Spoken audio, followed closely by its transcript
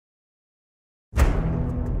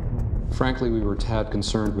Frankly, we were a tad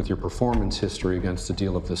concerned with your performance history against a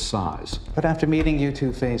deal of this size. But after meeting you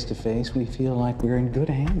two face to face, we feel like we're in good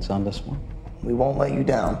hands on this one. We won't let you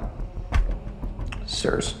down,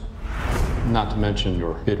 sirs. Not to mention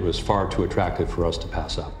your bid was far too attractive for us to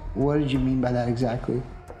pass up. What did you mean by that exactly?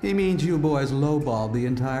 He means you boys lowballed the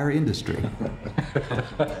entire industry.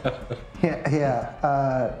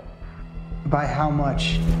 By how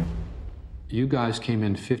much? You guys came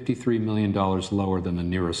in $53 million lower than the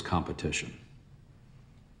nearest competition.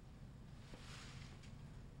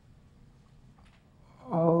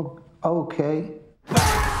 Oh, okay.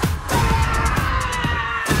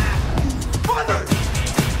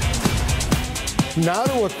 Now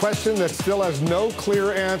to a question that still has no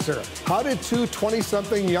clear answer. How did two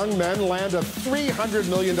 20-something young men land a $300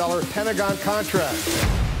 million Pentagon contract?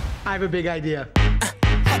 I have a big idea.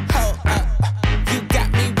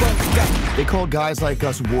 They called guys like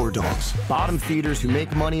us war dogs, bottom feeders who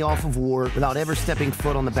make money off of war without ever stepping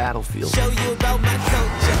foot on the battlefield. Show you about my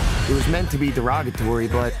culture. It was meant to be derogatory,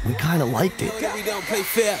 but we kind of liked it. We don't play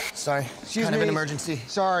fair. Sorry. Excuse me. Kind of an emergency.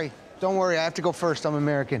 Sorry. Don't worry, I have to go first. I'm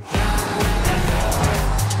American.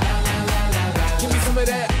 Give me some of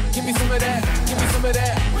that. Give me some of that. Give me some of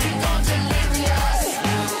that. We gon' delirious.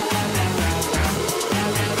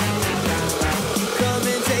 Come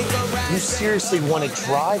and take a ride. You seriously want to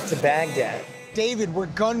drive to Baghdad? David, we're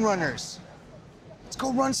gun runners. Let's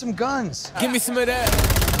go run some guns. Give me some of that.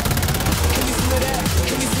 Give me some of that.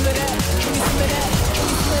 Give me some of that. Give me some of that.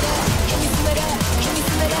 Give me some of that. Give me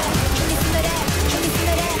some of that. Give me some of that. Give me some of that. Give me some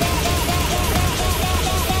of that.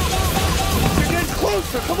 You're getting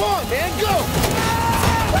closer. Come on, man, go!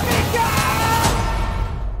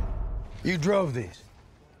 You drove these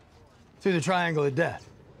through the Triangle of Death.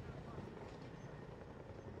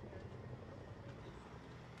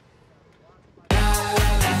 The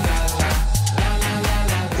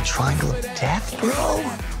Triangle of Death, bro?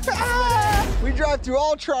 We drive through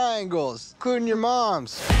all triangles, including your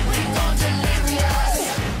mom's. We gon' delirious.